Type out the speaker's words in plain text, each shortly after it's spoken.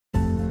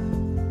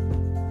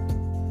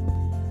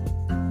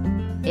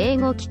英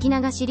語聞き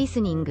流しリス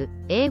ニング、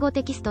英語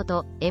テキスト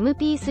と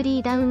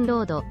MP3 ダウン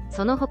ロード、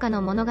その他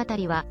の物語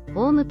は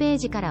ホームペー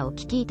ジからお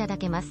聞きいただ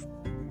けます。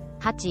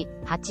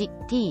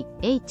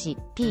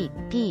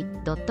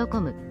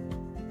88thpp.com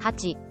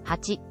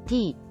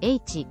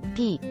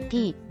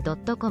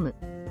 88thpp.com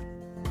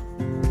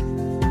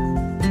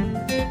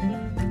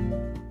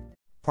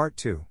Part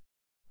 2.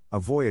 A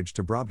Voyage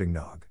to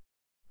Brobdingnog.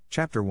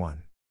 Chapter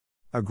 1.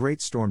 A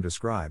great storm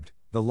described,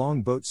 the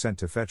long boat sent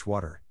to fetch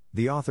water,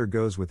 the author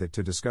goes with it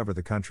to discover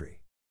the country.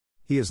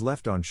 He is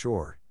left on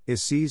shore,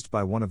 is seized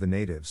by one of the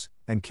natives,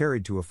 and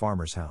carried to a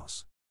farmer's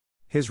house.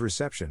 His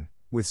reception,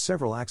 with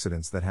several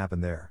accidents that happen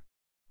there.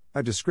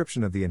 A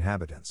description of the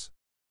inhabitants.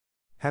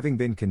 Having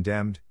been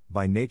condemned,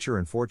 by nature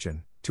and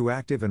fortune, to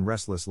active and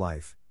restless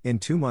life, in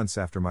 2 months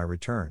after my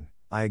return,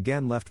 I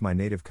again left my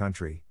native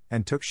country,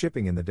 and took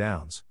shipping in the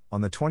Downs,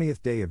 on the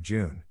 20th day of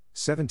June,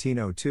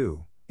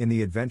 1702, in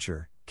the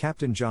Adventure,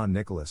 Captain John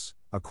Nicholas,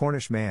 a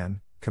Cornish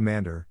man,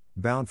 commander,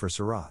 bound for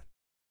Surat.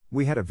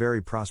 We had a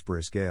very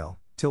prosperous gale,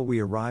 till we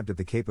arrived at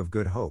the Cape of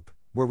Good Hope,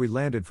 where we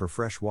landed for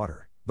fresh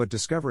water, but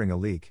discovering a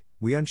leak,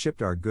 we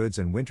unshipped our goods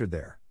and wintered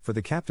there, for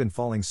the captain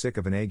falling sick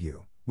of an ague,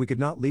 we could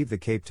not leave the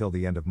Cape till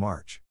the end of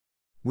March.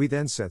 We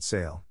then set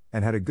sail,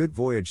 and had a good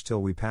voyage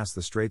till we passed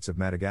the Straits of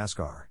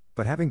Madagascar,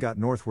 but having got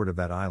northward of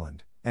that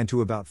island, and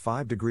to about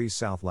 5 degrees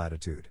south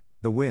latitude,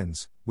 the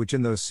winds, which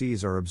in those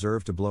seas are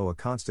observed to blow a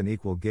constant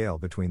equal gale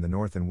between the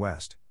north and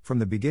west, from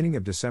the beginning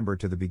of December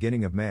to the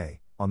beginning of May,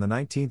 on the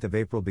 19th of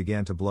April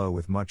began to blow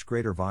with much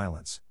greater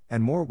violence,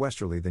 and more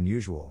westerly than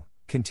usual,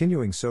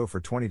 continuing so for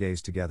 20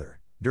 days together,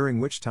 during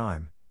which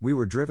time, we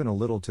were driven a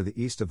little to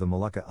the east of the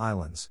Molucca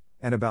Islands,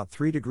 and about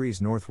 3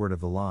 degrees northward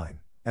of the line,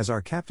 as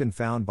our captain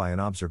found by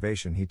an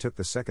observation he took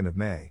the 2nd of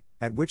May,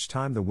 at which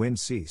time the wind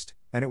ceased,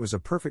 and it was a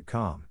perfect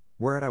calm,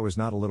 whereat I was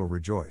not a little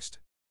rejoiced.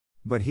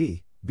 But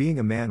he, being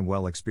a man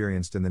well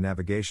experienced in the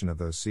navigation of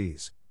those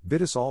seas,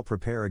 bid us all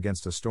prepare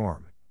against a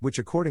storm, which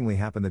accordingly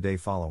happened the day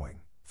following,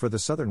 for the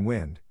southern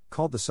wind,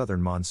 called the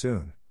southern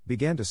monsoon,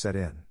 began to set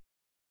in.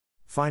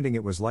 Finding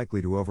it was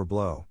likely to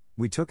overblow,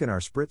 we took in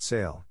our sprit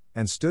sail,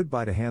 and stood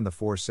by to hand the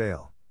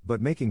foresail, but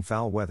making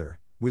foul weather,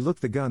 we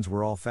looked the guns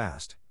were all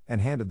fast,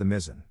 and handed the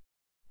mizzen.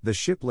 The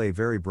ship lay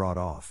very broad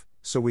off,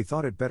 so we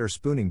thought it better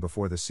spooning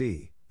before the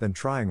sea, than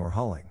trying or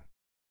hulling.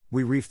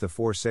 We reefed the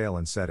foresail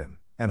and set him,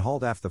 and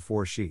hauled aft the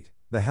foresheet,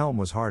 the helm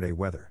was hard a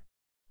weather.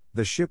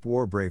 The ship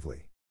wore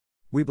bravely.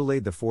 We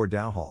belayed the fore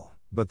dowhaul,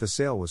 but the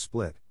sail was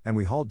split, and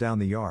we hauled down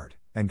the yard,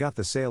 and got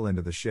the sail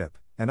into the ship,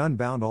 and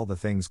unbound all the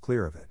things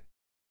clear of it.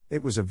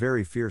 It was a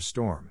very fierce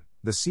storm,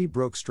 the sea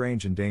broke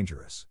strange and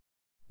dangerous.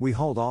 We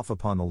hauled off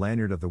upon the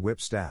lanyard of the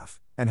whip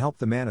staff, and helped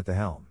the man at the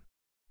helm.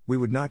 We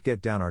would not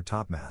get down our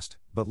topmast,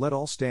 but let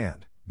all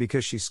stand,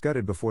 because she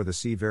scudded before the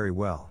sea very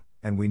well,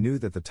 and we knew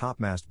that the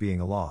topmast being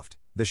aloft,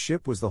 the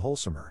ship was the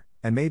wholesomer,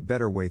 and made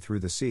better way through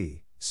the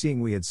sea, seeing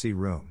we had sea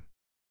room.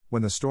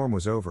 When the storm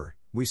was over,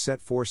 we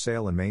set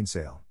foresail and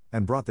mainsail,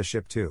 and brought the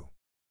ship to.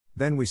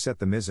 Then we set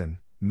the mizzen,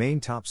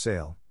 main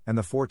topsail, and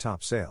the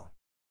foretopsail.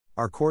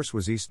 Our course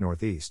was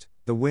east-northeast,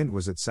 the wind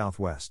was at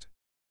southwest.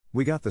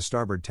 We got the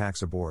starboard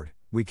tacks aboard,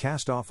 we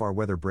cast off our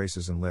weather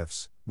braces and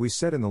lifts, we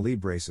set in the lee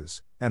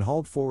braces, and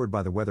hauled forward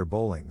by the weather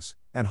bowlings,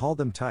 and hauled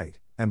them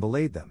tight, and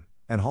belayed them,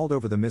 and hauled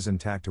over the mizzen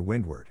tack to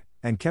windward,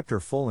 and kept her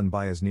full and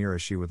by as near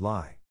as she would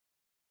lie.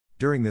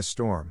 During this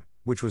storm,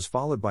 which was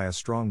followed by a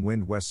strong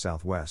wind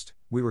west-southwest,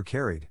 we were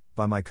carried,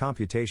 by my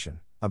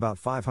computation, about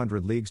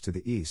 500 leagues to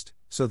the east,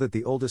 so that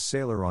the oldest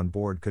sailor on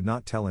board could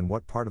not tell in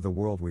what part of the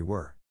world we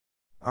were.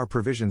 Our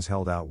provisions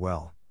held out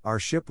well, our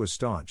ship was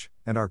staunch,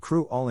 and our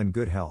crew all in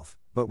good health,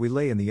 but we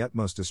lay in the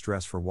utmost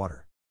distress for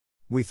water.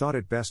 We thought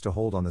it best to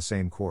hold on the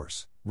same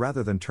course,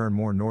 rather than turn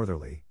more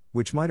northerly,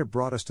 which might have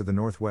brought us to the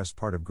northwest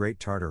part of Great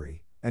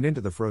Tartary, and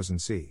into the frozen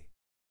sea.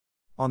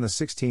 On the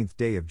 16th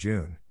day of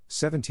June,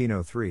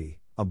 1703,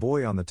 a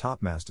boy on the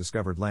topmast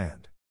discovered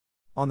land.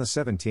 On the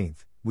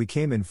 17th, we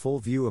came in full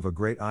view of a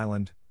great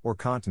island, or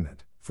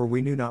continent, for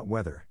we knew not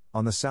whether,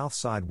 on the south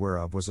side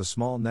whereof was a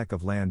small neck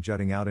of land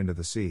jutting out into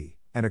the sea,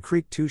 and a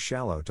creek too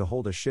shallow to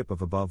hold a ship of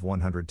above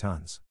 100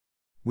 tons.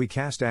 We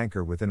cast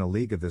anchor within a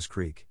league of this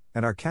creek,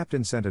 and our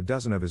captain sent a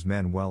dozen of his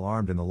men well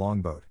armed in the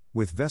longboat,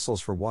 with vessels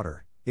for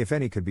water, if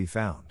any could be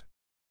found.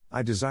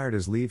 I desired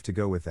his leave to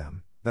go with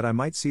them, that I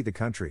might see the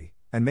country,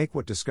 and make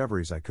what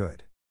discoveries I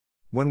could.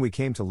 When we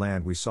came to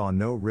land we saw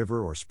no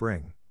river or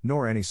spring,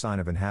 nor any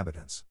sign of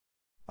inhabitants.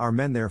 Our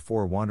men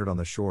therefore wandered on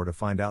the shore to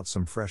find out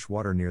some fresh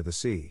water near the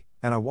sea,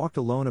 and I walked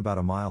alone about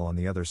a mile on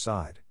the other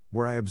side,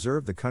 where I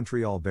observed the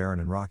country all barren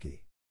and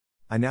rocky.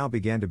 I now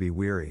began to be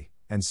weary,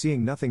 and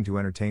seeing nothing to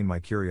entertain my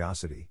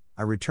curiosity,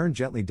 I returned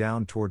gently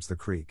down towards the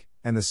creek,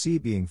 and the sea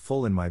being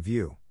full in my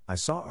view, I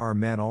saw our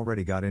men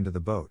already got into the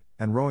boat,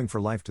 and rowing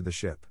for life to the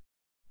ship.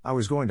 I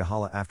was going to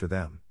holla after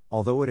them,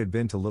 although it had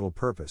been to little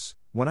purpose,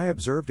 when I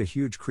observed a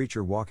huge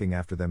creature walking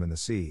after them in the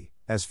sea,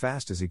 as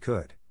fast as he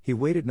could. He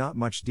waded not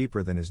much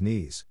deeper than his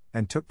knees,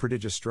 and took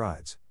prodigious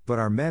strides, but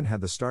our men had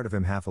the start of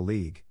him half a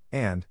league,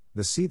 and,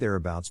 the sea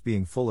thereabouts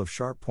being full of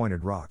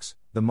sharp-pointed rocks,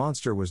 the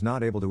monster was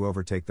not able to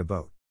overtake the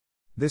boat.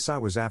 This I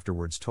was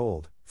afterwards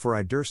told, for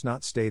I durst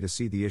not stay to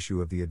see the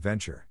issue of the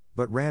adventure,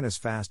 but ran as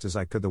fast as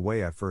I could the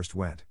way I first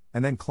went,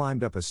 and then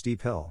climbed up a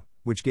steep hill,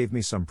 which gave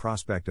me some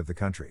prospect of the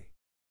country.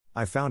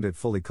 I found it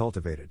fully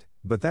cultivated,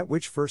 but that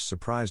which first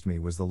surprised me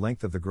was the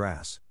length of the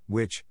grass,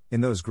 which,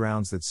 in those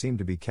grounds that seemed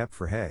to be kept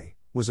for hay,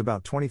 was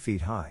about 20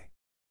 feet high.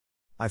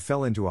 I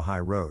fell into a high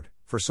road,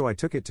 for so I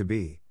took it to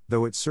be,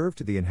 though it served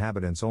to the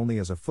inhabitants only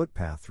as a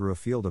footpath through a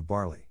field of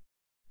barley.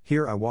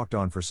 Here I walked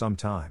on for some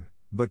time,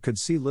 but could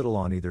see little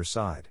on either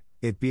side,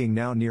 it being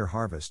now near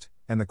harvest,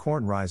 and the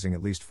corn rising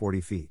at least 40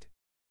 feet.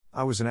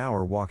 I was an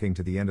hour walking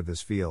to the end of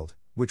this field,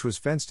 which was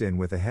fenced in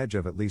with a hedge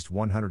of at least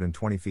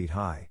 120 feet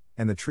high,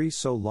 and the trees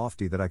so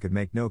lofty that I could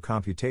make no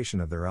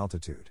computation of their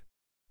altitude.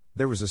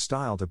 There was a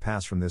stile to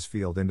pass from this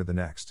field into the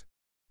next.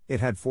 It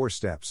had 4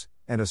 steps,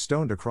 and a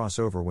stone to cross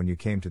over when you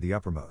came to the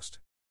uppermost.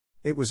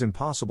 It was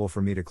impossible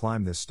for me to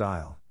climb this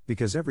stile,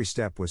 because every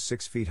step was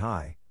 6 feet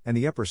high, and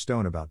the upper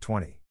stone about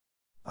 20.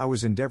 I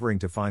was endeavoring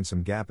to find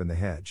some gap in the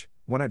hedge,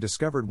 when I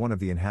discovered one of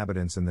the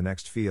inhabitants in the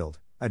next field,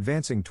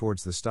 advancing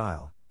towards the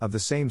stile, of the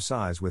same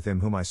size with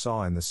him whom I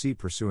saw in the sea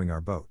pursuing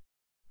our boat.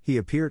 He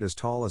appeared as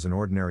tall as an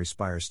ordinary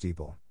spire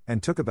steeple,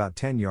 and took about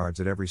 10 yards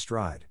at every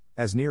stride,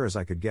 as near as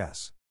I could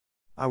guess.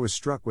 I was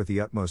struck with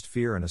the utmost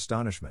fear and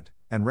astonishment,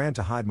 and ran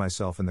to hide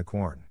myself in the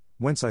corn,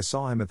 whence I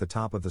saw him at the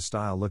top of the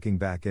stile looking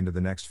back into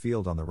the next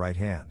field on the right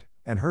hand,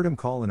 and heard him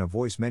call in a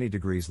voice many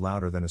degrees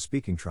louder than a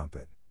speaking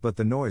trumpet, but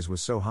the noise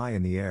was so high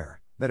in the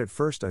air, that at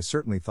first I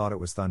certainly thought it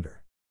was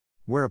thunder.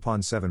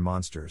 Whereupon 7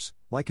 monsters,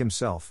 like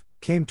himself,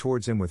 came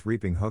towards him with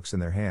reaping hooks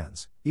in their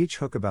hands, each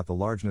hook about the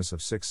largeness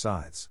of 6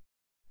 scythes.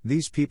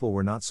 These people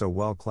were not so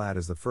well clad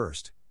as the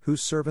first,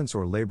 whose servants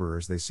or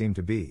laborers they seemed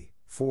to be,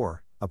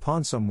 for,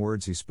 upon some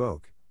words he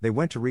spoke, they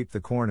went to reap the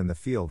corn in the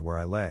field where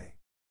I lay.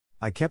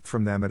 I kept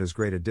from them at as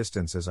great a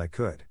distance as I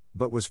could,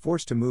 but was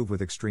forced to move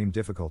with extreme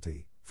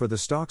difficulty, for the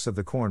stalks of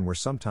the corn were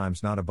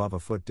sometimes not above a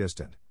foot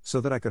distant, so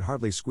that I could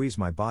hardly squeeze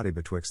my body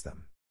betwixt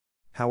them.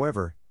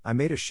 However, I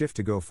made a shift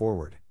to go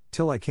forward,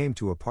 till I came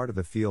to a part of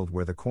the field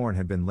where the corn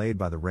had been laid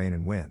by the rain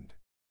and wind.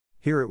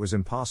 Here it was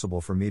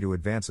impossible for me to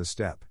advance a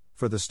step,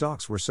 for the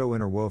stalks were so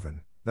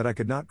interwoven, that I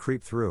could not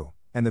creep through,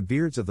 and the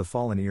beards of the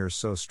fallen ears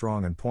so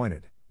strong and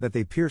pointed, that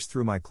they pierced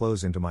through my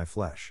clothes into my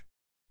flesh.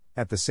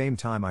 At the same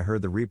time I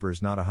heard the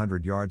reapers not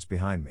 100 yards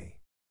behind me.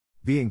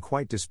 Being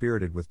quite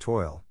dispirited with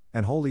toil,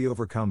 and wholly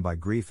overcome by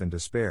grief and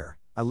despair,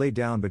 I lay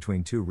down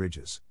between 2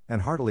 ridges,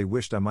 and heartily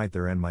wished I might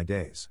there end my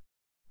days.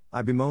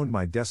 I bemoaned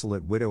my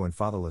desolate widow and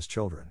fatherless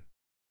children.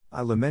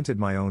 I lamented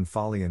my own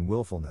folly and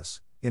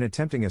willfulness, in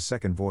attempting a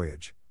second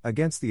voyage,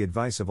 against the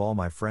advice of all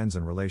my friends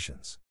and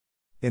relations.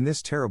 In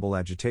this terrible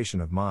agitation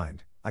of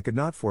mind, I could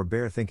not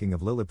forbear thinking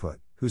of Lilliput,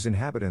 whose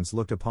inhabitants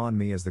looked upon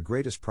me as the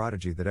greatest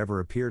prodigy that ever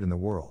appeared in the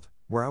world,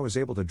 where I was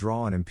able to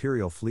draw an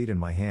imperial fleet in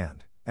my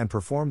hand, and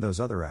perform those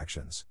other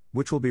actions,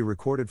 which will be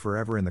recorded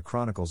forever in the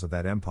chronicles of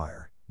that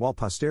empire, while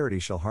posterity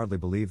shall hardly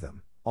believe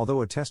them,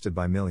 although attested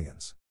by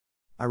millions.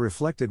 I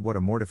reflected what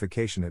a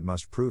mortification it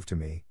must prove to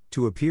me,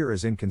 to appear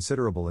as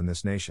inconsiderable in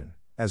this nation,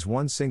 as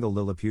one single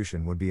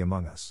Lilliputian would be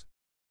among us.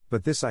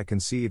 But this I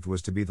conceived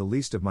was to be the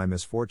least of my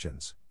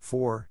misfortunes,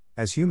 for,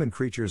 as human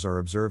creatures are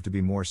observed to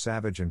be more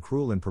savage and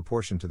cruel in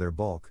proportion to their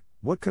bulk,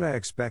 what could I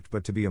expect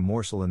but to be a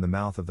morsel in the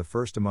mouth of the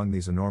first among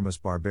these enormous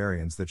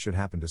barbarians that should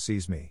happen to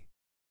seize me?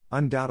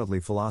 Undoubtedly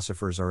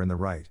philosophers are in the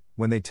right,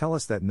 when they tell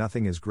us that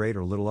nothing is great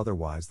or little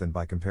otherwise than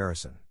by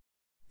comparison.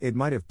 It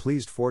might have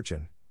pleased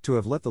fortune, to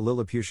have let the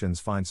Lilliputians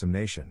find some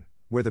nation,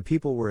 where the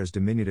people were as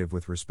diminutive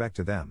with respect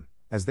to them,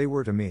 as they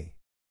were to me.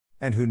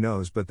 And who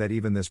knows but that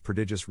even this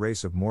prodigious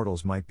race of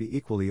mortals might be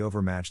equally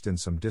overmatched in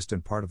some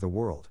distant part of the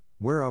world,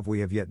 whereof we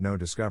have yet no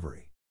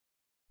discovery.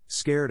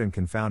 Scared and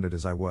confounded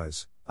as I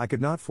was, I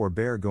could not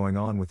forbear going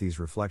on with these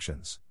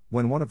reflections,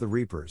 when one of the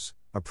reapers,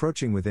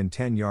 approaching within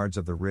 10 yards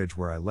of the ridge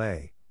where I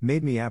lay,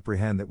 made me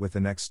apprehend that with the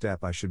next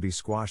step I should be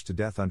squashed to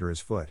death under his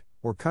foot,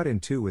 or cut in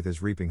 2 with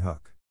his reaping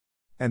hook.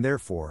 And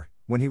therefore,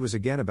 when he was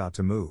again about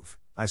to move,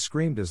 I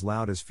screamed as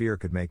loud as fear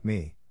could make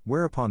me,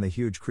 whereupon the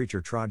huge creature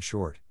trod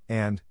short,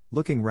 and,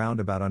 looking round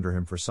about under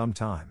him for some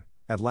time,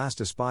 at last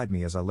espied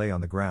me as I lay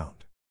on the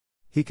ground.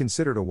 He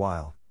considered a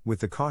while, with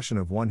the caution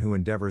of one who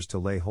endeavors to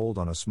lay hold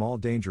on a small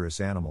dangerous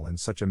animal in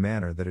such a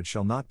manner that it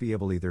shall not be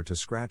able either to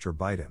scratch or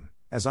bite him,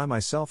 as I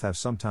myself have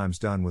sometimes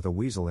done with a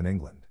weasel in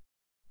England.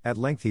 At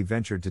length he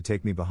ventured to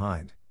take me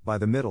behind, by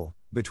the middle,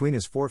 between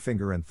his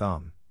forefinger and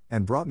thumb,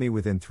 and brought me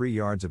within 3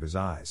 yards of his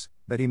eyes,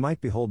 that he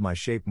might behold my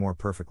shape more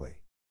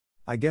perfectly.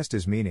 I guessed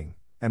his meaning,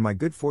 and my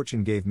good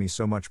fortune gave me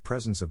so much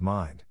presence of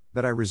mind,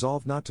 that I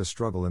resolved not to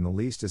struggle in the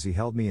least as he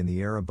held me in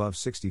the air above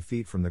 60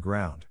 feet from the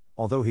ground,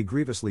 although he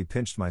grievously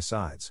pinched my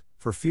sides,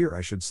 for fear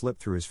I should slip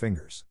through his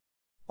fingers.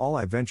 All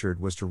I ventured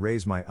was to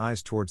raise my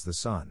eyes towards the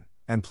sun,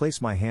 and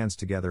place my hands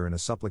together in a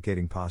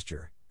supplicating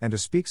posture, and to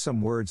speak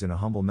some words in a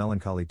humble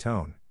melancholy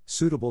tone,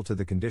 suitable to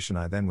the condition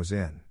I then was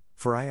in,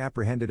 for I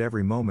apprehended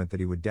every moment that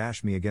he would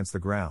dash me against the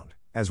ground,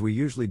 as we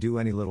usually do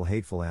any little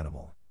hateful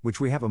animal, which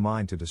we have a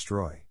mind to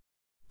destroy.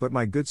 But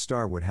my good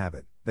star would have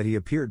it, that he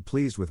appeared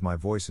pleased with my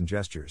voice and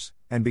gestures,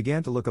 and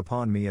began to look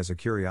upon me as a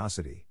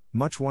curiosity,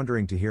 much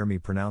wondering to hear me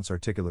pronounce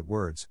articulate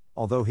words,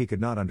 although he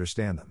could not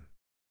understand them.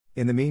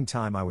 In the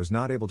meantime I was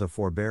not able to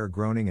forbear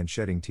groaning and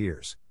shedding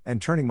tears,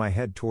 and turning my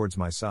head towards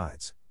my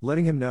sides,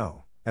 letting him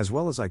know, as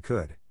well as I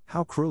could,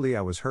 how cruelly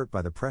I was hurt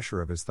by the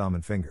pressure of his thumb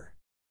and finger.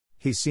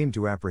 He seemed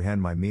to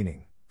apprehend my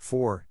meaning,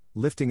 for,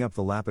 lifting up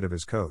the lappet of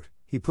his coat,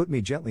 he put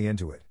me gently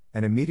into it,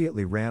 and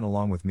immediately ran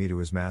along with me to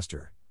his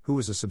master, who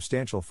was a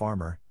substantial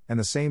farmer, and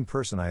the same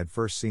person I had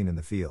first seen in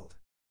the field.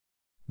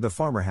 The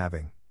farmer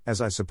having, as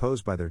I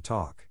suppose by their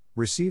talk,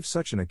 received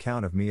such an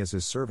account of me as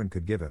his servant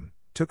could give him,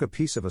 took a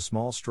piece of a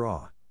small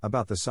straw,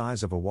 about the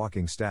size of a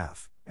walking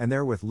staff, and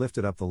therewith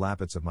lifted up the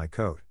lappets of my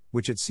coat,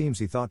 which it seems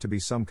he thought to be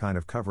some kind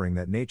of covering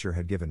that nature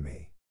had given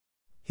me.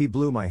 He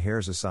blew my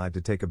hairs aside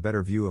to take a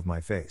better view of my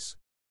face.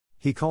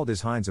 He called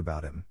his hinds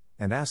about him,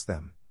 and asked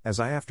them, as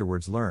I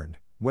afterwards learned,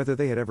 whether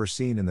they had ever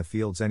seen in the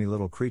fields any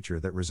little creature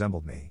that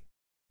resembled me.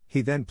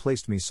 He then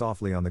placed me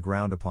softly on the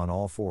ground upon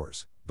all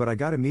fours, but I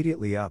got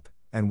immediately up,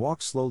 and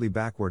walked slowly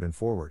backward and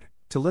forward,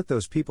 to let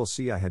those people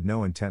see I had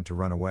no intent to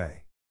run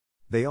away.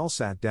 They all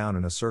sat down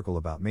in a circle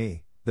about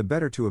me, the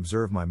better to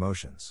observe my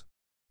motions.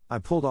 I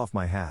pulled off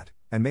my hat,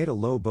 and made a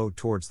low bow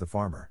towards the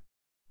farmer.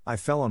 I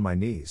fell on my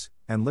knees,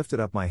 and lifted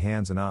up my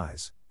hands and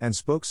eyes, and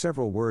spoke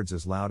several words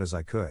as loud as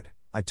I could.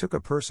 I took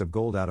a purse of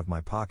gold out of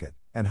my pocket,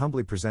 and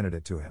humbly presented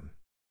it to him.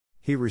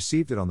 He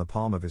received it on the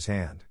palm of his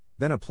hand,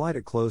 then applied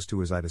it close to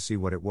his eye to see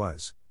what it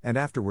was, and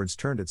afterwards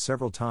turned it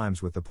several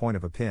times with the point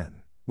of a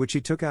pin, which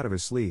he took out of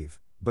his sleeve,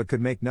 but could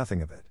make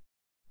nothing of it.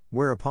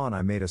 Whereupon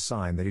I made a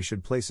sign that he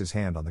should place his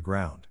hand on the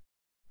ground.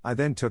 I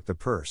then took the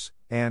purse,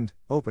 and,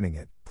 opening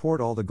it,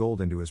 poured all the gold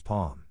into his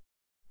palm.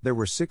 There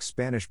were 6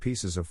 Spanish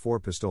pieces of 4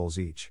 pistoles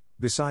each,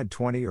 beside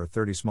 20 or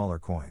 30 smaller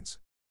coins.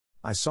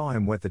 I saw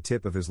him wet the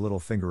tip of his little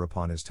finger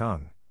upon his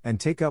tongue, and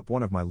take up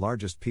one of my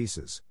largest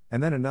pieces,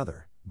 and then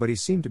another, but he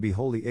seemed to be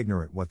wholly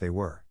ignorant what they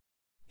were.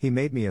 He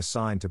made me a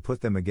sign to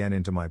put them again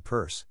into my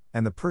purse,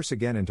 and the purse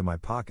again into my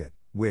pocket,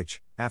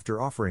 which,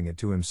 after offering it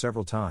to him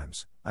several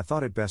times, I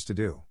thought it best to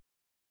do.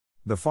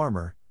 The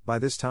farmer, by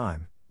this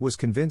time, was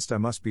convinced I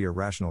must be a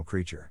rational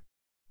creature.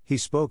 He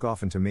spoke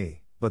often to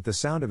me, but the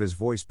sound of his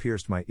voice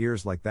pierced my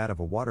ears like that of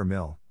a water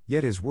mill,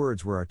 yet his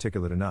words were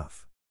articulate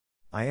enough.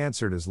 I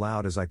answered as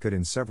loud as I could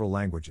in several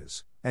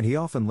languages, and he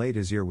often laid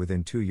his ear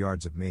within 2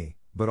 yards of me,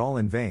 but all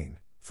in vain,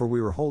 for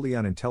we were wholly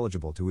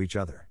unintelligible to each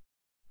other.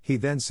 He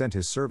then sent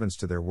his servants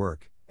to their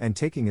work, and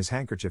taking his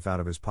handkerchief out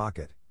of his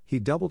pocket, he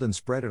doubled and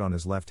spread it on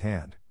his left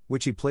hand,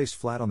 which he placed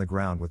flat on the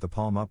ground with the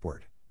palm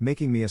upward,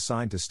 making me a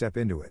sign to step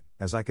into it,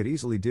 as I could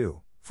easily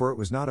do, for it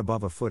was not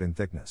above a foot in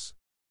thickness.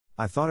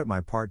 I thought it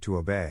my part to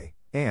obey,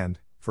 and,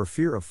 for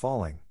fear of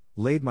falling,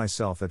 laid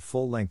myself at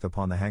full length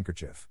upon the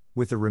handkerchief,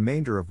 with the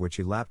remainder of which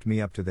he lapped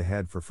me up to the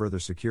head for further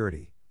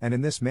security, and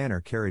in this manner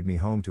carried me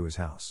home to his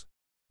house.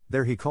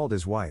 There he called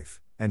his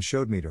wife, and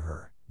showed me to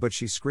her, but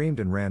she screamed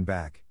and ran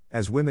back,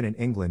 as women in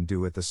England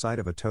do at the sight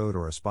of a toad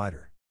or a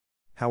spider.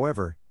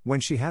 However, when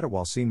she had a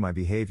while seen my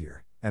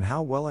behavior, and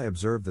how well I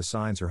observed the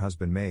signs her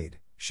husband made,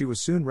 she was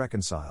soon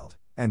reconciled,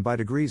 and by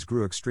degrees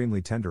grew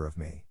extremely tender of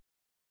me.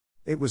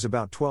 It was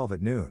about 12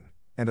 at noon,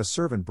 and a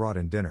servant brought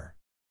in dinner.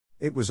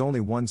 It was only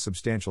one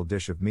substantial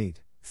dish of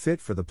meat, fit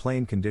for the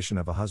plain condition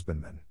of a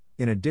husbandman,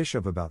 in a dish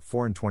of about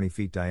 24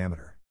 feet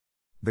diameter.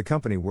 The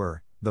company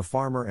were, the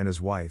farmer and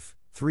his wife,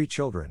 3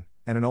 children,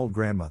 and an old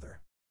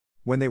grandmother.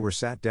 When they were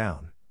sat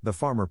down, the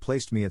farmer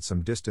placed me at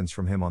some distance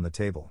from him on the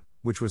table,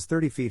 which was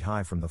 30 feet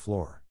high from the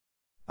floor.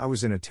 I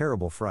was in a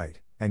terrible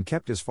fright, and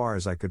kept as far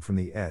as I could from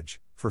the edge,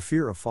 for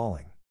fear of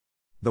falling.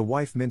 The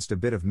wife minced a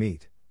bit of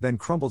meat, then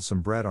crumbled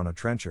some bread on a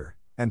trencher,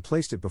 and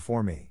placed it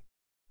before me.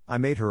 I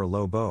made her a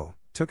low bow,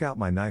 took out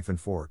my knife and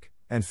fork,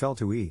 and fell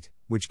to eat,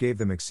 which gave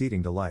them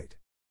exceeding delight.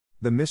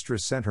 The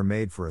mistress sent her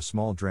maid for a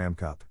small dram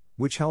cup,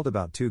 which held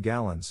about 2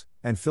 gallons,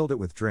 and filled it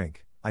with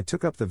drink. I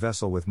took up the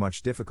vessel with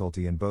much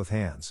difficulty in both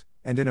hands,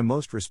 and in a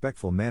most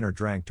respectful manner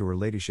drank to her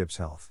ladyship's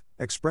health,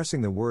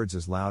 expressing the words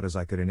as loud as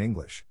I could in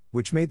English,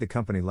 which made the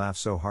company laugh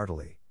so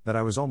heartily, that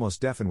I was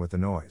almost deafened with the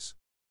noise.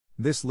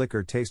 This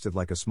liquor tasted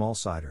like a small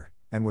cider,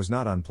 and was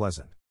not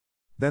unpleasant.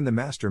 Then the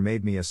master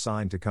made me a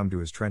sign to come to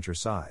his trencher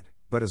side,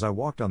 but as I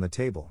walked on the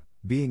table,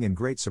 being in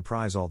great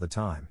surprise all the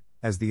time,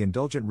 as the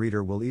indulgent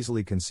reader will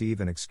easily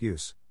conceive and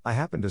excuse, I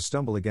happened to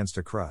stumble against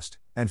a crust,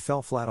 and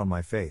fell flat on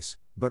my face,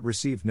 but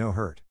received no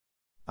hurt.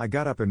 I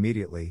got up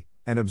immediately,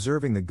 and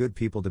observing the good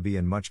people to be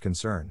in much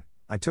concern,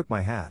 I took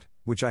my hat,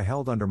 which I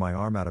held under my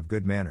arm out of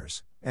good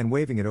manners, and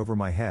waving it over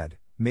my head,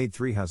 made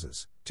 3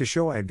 huzzas, to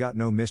show I had got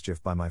no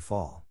mischief by my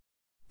fall.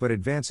 But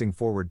advancing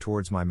forward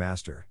towards my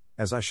master,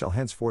 as I shall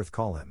henceforth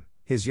call him,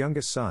 his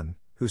youngest son,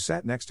 who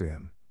sat next to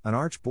him, an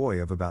arch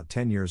boy of about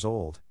 10 years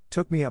old,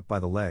 took me up by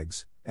the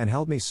legs, and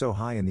held me so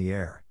high in the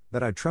air,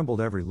 that I trembled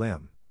every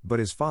limb, but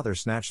his father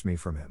snatched me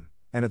from him,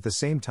 and at the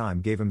same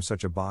time gave him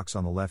such a box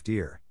on the left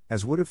ear,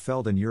 as would have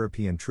felled an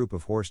European troop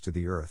of horse to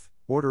the earth,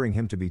 ordering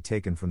him to be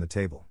taken from the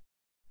table.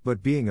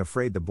 But being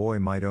afraid the boy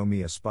might owe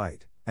me a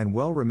spite, and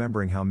well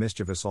remembering how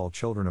mischievous all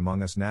children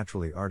among us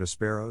naturally are to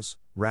sparrows,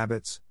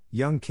 rabbits,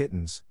 young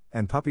kittens,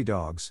 and puppy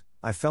dogs,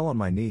 I fell on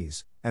my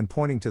knees, and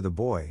pointing to the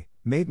boy,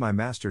 made my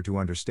master to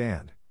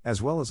understand,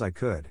 as well as I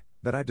could,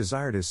 that I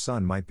desired his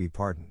son might be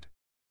pardoned.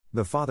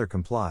 The father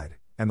complied,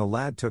 and the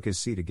lad took his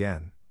seat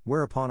again,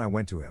 whereupon I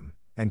went to him,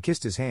 and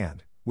kissed his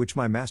hand, which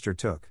my master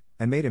took,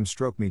 and made him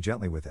stroke me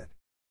gently with it.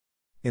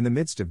 In the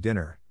midst of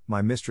dinner,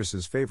 my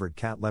mistress's favorite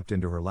cat leapt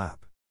into her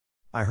lap.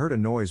 I heard a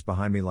noise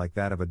behind me like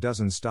that of a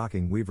dozen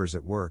stocking weavers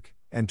at work,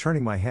 and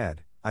turning my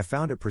head, I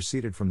found it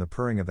proceeded from the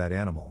purring of that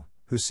animal,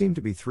 who seemed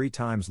to be 3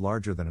 times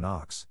larger than an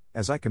ox,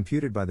 as I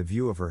computed by the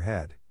view of her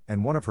head,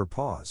 and one of her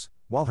paws,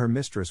 while her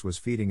mistress was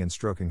feeding and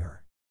stroking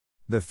her.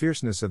 The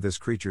fierceness of this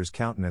creature's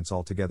countenance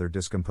altogether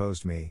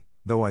discomposed me,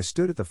 though I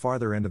stood at the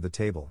farther end of the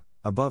table,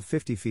 above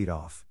 50 feet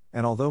off,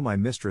 and although my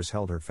mistress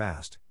held her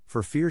fast,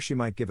 for fear she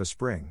might give a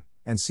spring,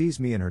 and seize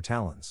me in her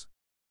talons.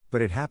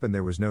 But it happened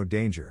there was no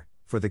danger,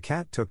 for the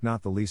cat took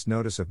not the least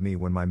notice of me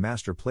when my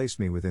master placed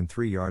me within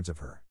 3 yards of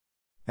her.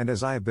 And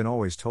as I have been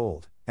always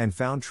told, and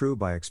found true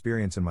by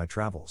experience in my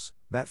travels,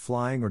 that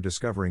flying or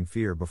discovering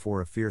fear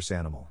before a fierce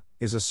animal,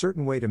 is a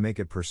certain way to make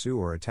it pursue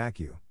or attack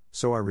you,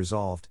 so I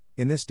resolved,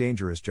 in this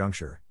dangerous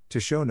juncture, to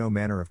show no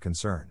manner of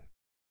concern.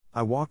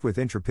 I walked with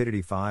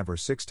intrepidity 5 or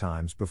 6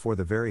 times before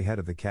the very head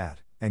of the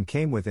cat, and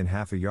came within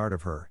half a yard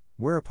of her,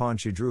 whereupon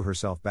she drew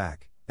herself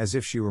back, as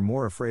if she were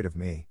more afraid of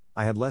me.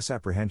 I had less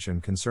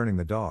apprehension concerning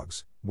the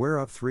dogs,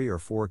 whereof 3 or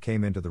 4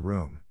 came into the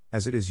room,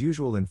 as it is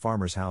usual in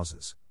farmers'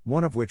 houses,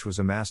 one of which was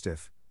a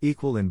mastiff,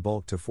 equal in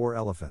bulk to 4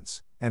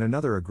 elephants, and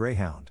another a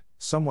greyhound,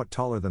 somewhat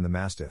taller than the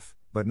mastiff,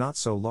 but not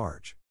so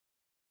large.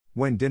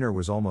 When dinner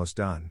was almost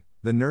done,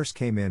 the nurse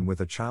came in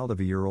with a child of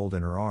a year old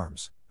in her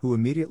arms, who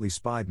immediately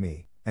spied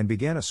me, and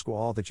began a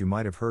squall that you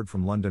might have heard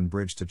from London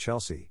Bridge to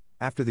Chelsea,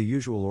 after the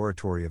usual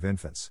oratory of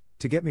infants,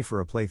 to get me for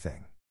a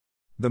plaything.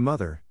 The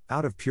mother,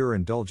 out of pure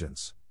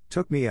indulgence,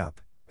 took me up,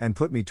 and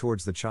put me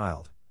towards the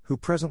child, who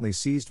presently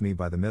seized me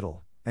by the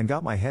middle, and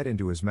got my head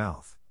into his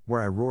mouth,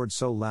 where I roared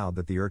so loud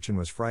that the urchin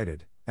was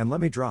frighted, and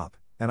let me drop,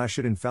 and I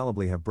should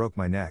infallibly have broke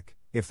my neck,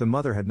 if the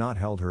mother had not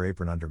held her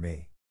apron under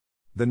me.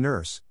 The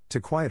nurse, to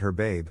quiet her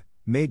babe,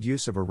 made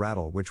use of a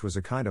rattle which was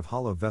a kind of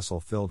hollow vessel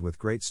filled with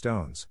great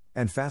stones,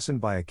 and fastened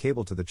by a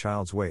cable to the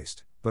child's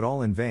waist, but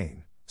all in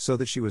vain, so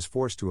that she was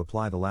forced to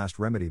apply the last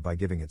remedy by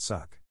giving it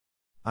suck.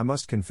 I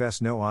must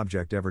confess no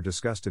object ever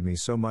disgusted me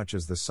so much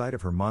as the sight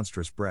of her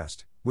monstrous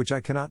breast, which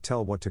I cannot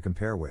tell what to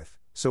compare with,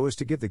 so as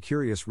to give the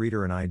curious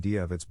reader an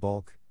idea of its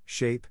bulk,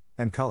 shape,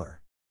 and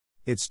color.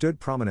 It stood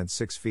prominent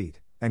 6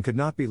 feet, and could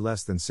not be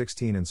less than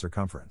 16 in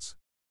circumference.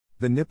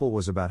 The nipple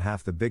was about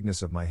half the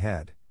bigness of my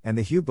head, and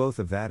the hue both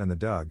of that and the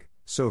dug,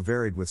 so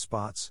varied with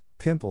spots,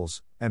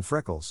 pimples, and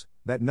freckles,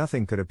 that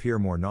nothing could appear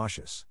more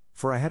nauseous,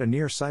 for I had a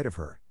near sight of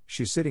her,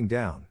 she sitting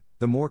down,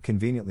 the more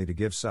conveniently to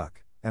give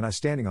suck, and I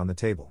standing on the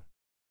table.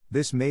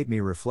 This made me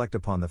reflect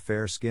upon the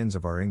fair skins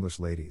of our English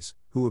ladies,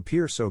 who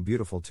appear so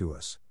beautiful to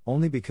us,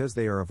 only because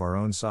they are of our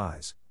own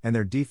size, and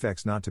their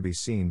defects not to be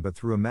seen but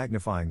through a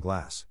magnifying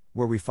glass,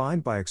 where we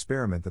find by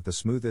experiment that the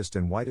smoothest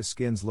and whitest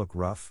skins look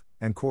rough,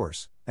 and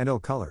coarse, and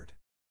ill-colored.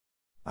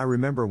 I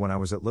remember when I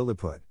was at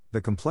Lilliput,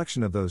 the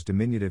complexion of those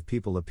diminutive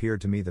people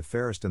appeared to me the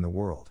fairest in the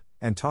world,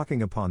 and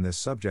talking upon this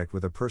subject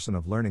with a person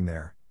of learning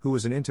there, who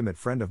was an intimate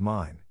friend of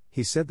mine,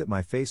 he said that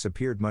my face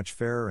appeared much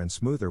fairer and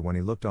smoother when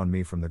he looked on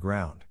me from the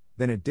ground,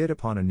 than it did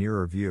upon a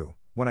nearer view,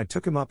 when I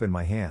took him up in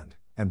my hand,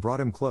 and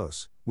brought him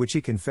close, which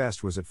he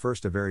confessed was at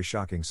first a very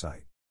shocking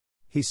sight.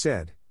 He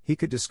said, he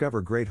could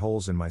discover great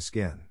holes in my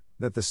skin,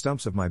 that the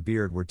stumps of my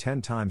beard were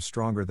 10 times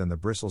stronger than the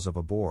bristles of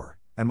a boar,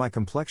 and my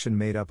complexion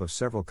made up of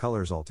several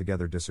colors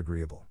altogether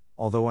disagreeable,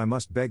 although I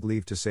must beg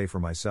leave to say for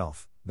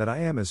myself, that I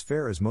am as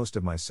fair as most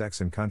of my sex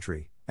and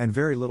country, and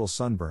very little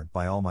sunburnt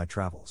by all my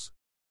travels.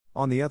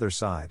 On the other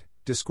side,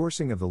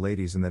 discoursing of the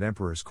ladies in that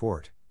emperor's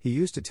court, he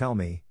used to tell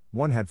me,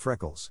 one had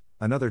freckles,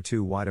 another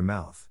too wide a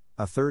mouth,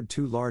 a third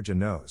too large a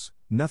nose,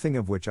 nothing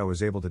of which I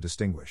was able to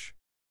distinguish.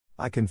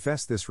 I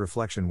confess this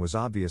reflection was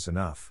obvious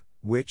enough,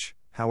 which,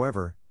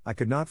 however, I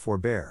could not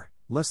forbear,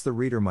 lest the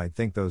reader might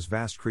think those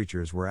vast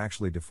creatures were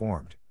actually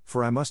deformed,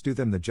 for I must do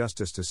them the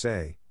justice to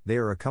say, they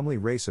are a comely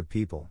race of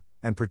people,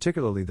 and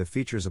particularly the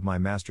features of my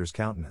master's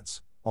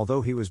countenance,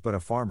 although he was but a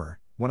farmer,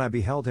 when I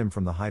beheld him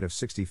from the height of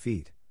 60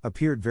 feet,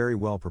 appeared very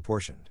well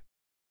proportioned.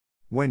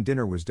 When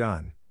dinner was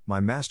done, my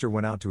master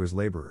went out to his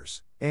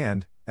laborers,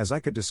 and, as I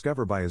could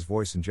discover by his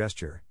voice and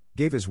gesture,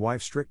 gave his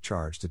wife strict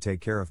charge to take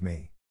care of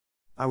me.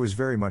 I was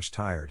very much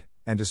tired,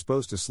 and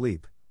disposed to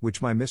sleep,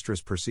 which my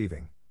mistress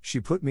perceiving, she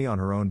put me on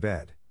her own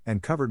bed,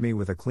 and covered me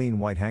with a clean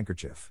white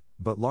handkerchief,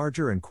 but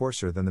larger and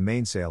coarser than the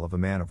mainsail of a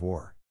man of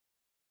war.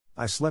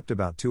 I slept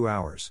about 2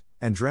 hours,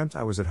 and dreamt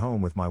I was at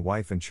home with my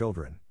wife and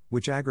children,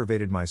 which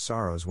aggravated my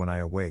sorrows when I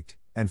awaked,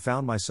 and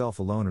found myself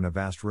alone in a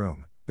vast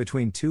room,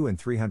 between 200 and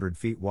 300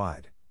 feet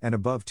wide, and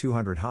above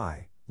 200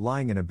 high,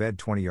 lying in a bed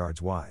 20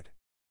 yards wide.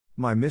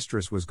 My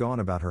mistress was gone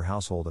about her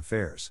household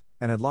affairs,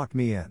 and had locked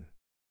me in.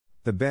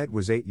 The bed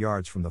was 8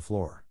 yards from the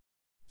floor.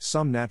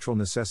 Some natural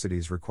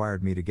necessities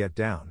required me to get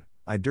down,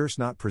 I durst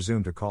not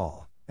presume to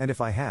call, and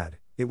if I had,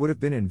 it would have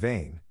been in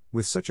vain,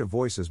 with such a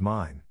voice as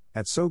mine,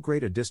 at so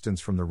great a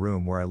distance from the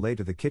room where I lay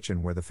to the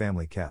kitchen where the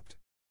family kept.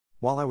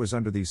 While I was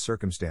under these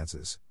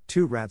circumstances,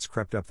 2 rats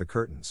crept up the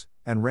curtains,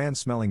 and ran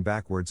smelling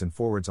backwards and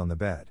forwards on the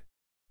bed.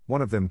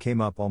 One of them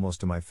came up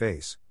almost to my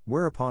face,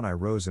 whereupon I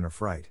rose in a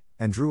fright,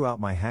 and drew out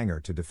my hanger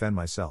to defend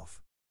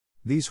myself.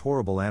 These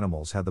horrible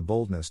animals had the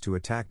boldness to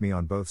attack me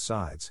on both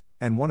sides,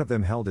 and one of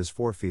them held his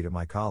forefeet at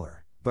my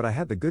collar, but I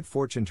had the good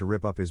fortune to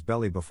rip up his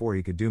belly before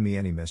he could do me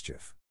any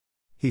mischief.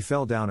 He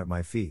fell down at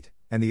my feet,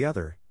 and the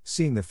other,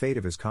 seeing the fate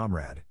of his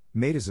comrade,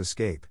 made his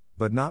escape,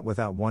 but not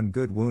without one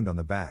good wound on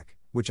the back,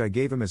 which I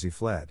gave him as he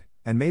fled,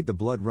 and made the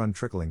blood run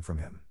trickling from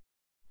him.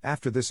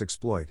 After this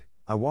exploit,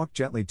 I walked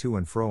gently to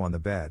and fro on the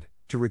bed,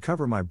 to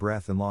recover my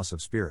breath and loss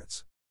of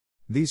spirits.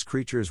 These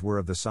creatures were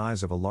of the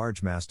size of a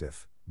large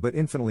mastiff, but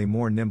infinitely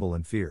more nimble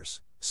and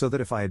fierce, so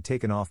that if I had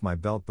taken off my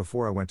belt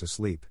before I went to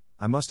sleep,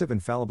 I must have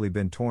infallibly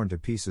been torn to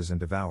pieces and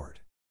devoured.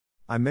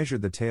 I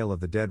measured the tail of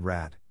the dead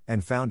rat,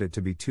 and found it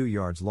to be 2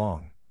 yards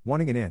long,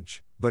 wanting an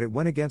inch, but it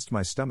went against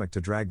my stomach to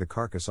drag the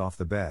carcass off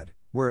the bed,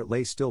 where it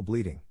lay still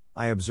bleeding.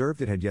 I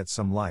observed it had yet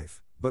some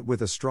life, but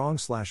with a strong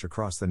slash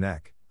across the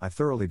neck, I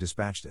thoroughly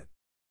dispatched it.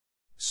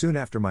 Soon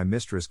after my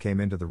mistress came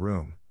into the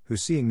room, who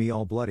seeing me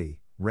all bloody,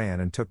 ran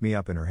and took me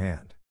up in her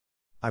hand.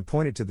 I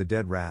pointed to the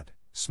dead rat,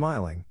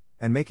 smiling,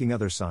 and making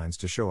other signs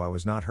to show I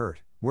was not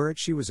hurt, whereat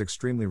she was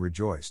extremely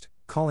rejoiced,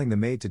 calling the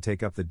maid to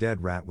take up the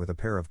dead rat with a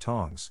pair of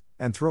tongs,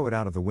 and throw it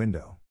out of the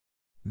window.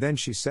 Then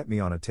she set me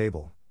on a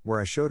table, where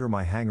I showed her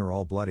my hanger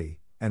all bloody,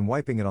 and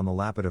wiping it on the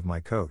lappet of my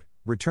coat,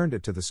 returned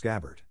it to the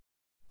scabbard.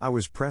 I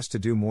was pressed to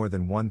do more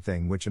than one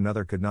thing which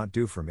another could not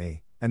do for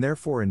me, and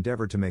therefore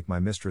endeavored to make my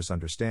mistress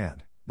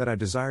understand, that I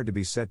desired to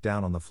be set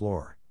down on the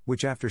floor,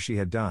 which after she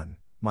had done,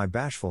 my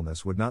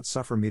bashfulness would not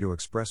suffer me to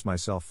express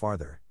myself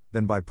farther,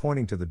 than by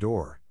pointing to the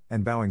door,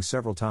 and bowing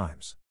several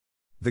times.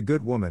 The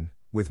good woman,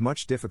 with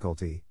much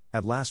difficulty,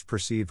 at last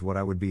perceived what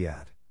I would be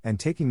at, and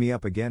taking me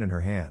up again in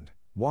her hand,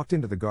 walked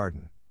into the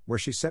garden, where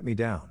she set me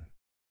down.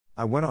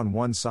 I went on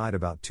one side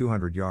about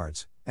 200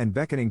 yards, and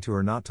beckoning to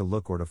her not to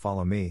look or to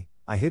follow me,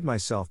 I hid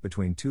myself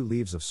between 2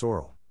 leaves of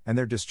sorrel, and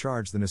there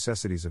discharged the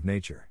necessities of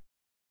nature.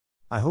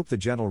 I hope the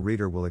gentle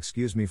reader will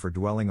excuse me for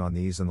dwelling on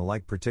these and the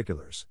like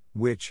particulars,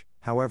 which,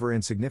 however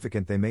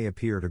insignificant they may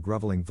appear to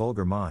groveling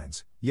vulgar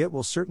minds, yet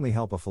will certainly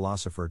help a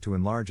philosopher to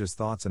enlarge his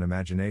thoughts and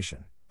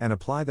imagination, and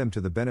apply them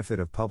to the benefit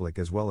of public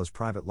as well as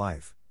private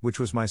life, which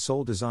was my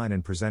sole design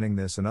in presenting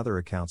this and other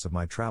accounts of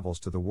my travels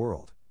to the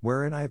world,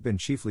 wherein I have been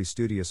chiefly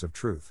studious of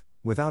truth,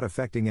 without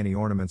affecting any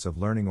ornaments of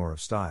learning or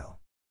of style.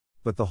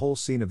 But the whole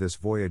scene of this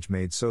voyage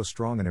made so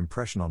strong an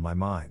impression on my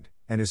mind,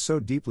 and is so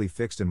deeply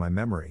fixed in my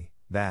memory,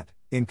 that,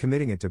 in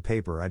committing it to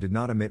paper I did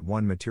not omit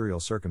one material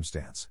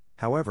circumstance.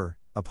 However,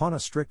 upon a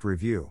strict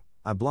review,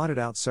 I blotted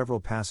out several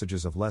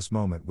passages of less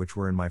moment which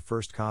were in my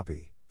first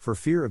copy, for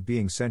fear of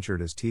being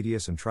censured as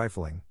tedious and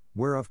trifling,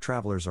 whereof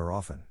travelers are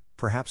often,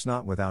 perhaps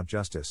not without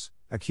justice,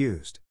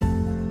 accused.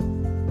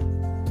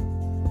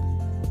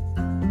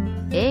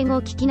 英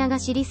語聞き流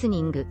しリス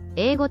ニング、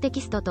英語テ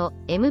キストと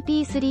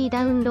MP3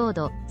 ダウンロー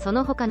ド、そ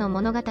の他の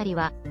物語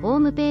は、ホー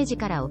ムページ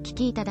からお聞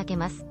きいただけ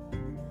ます。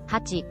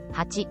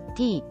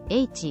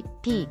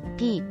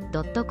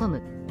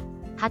88thpp.com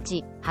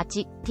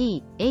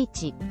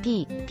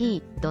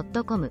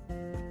 88thpp.com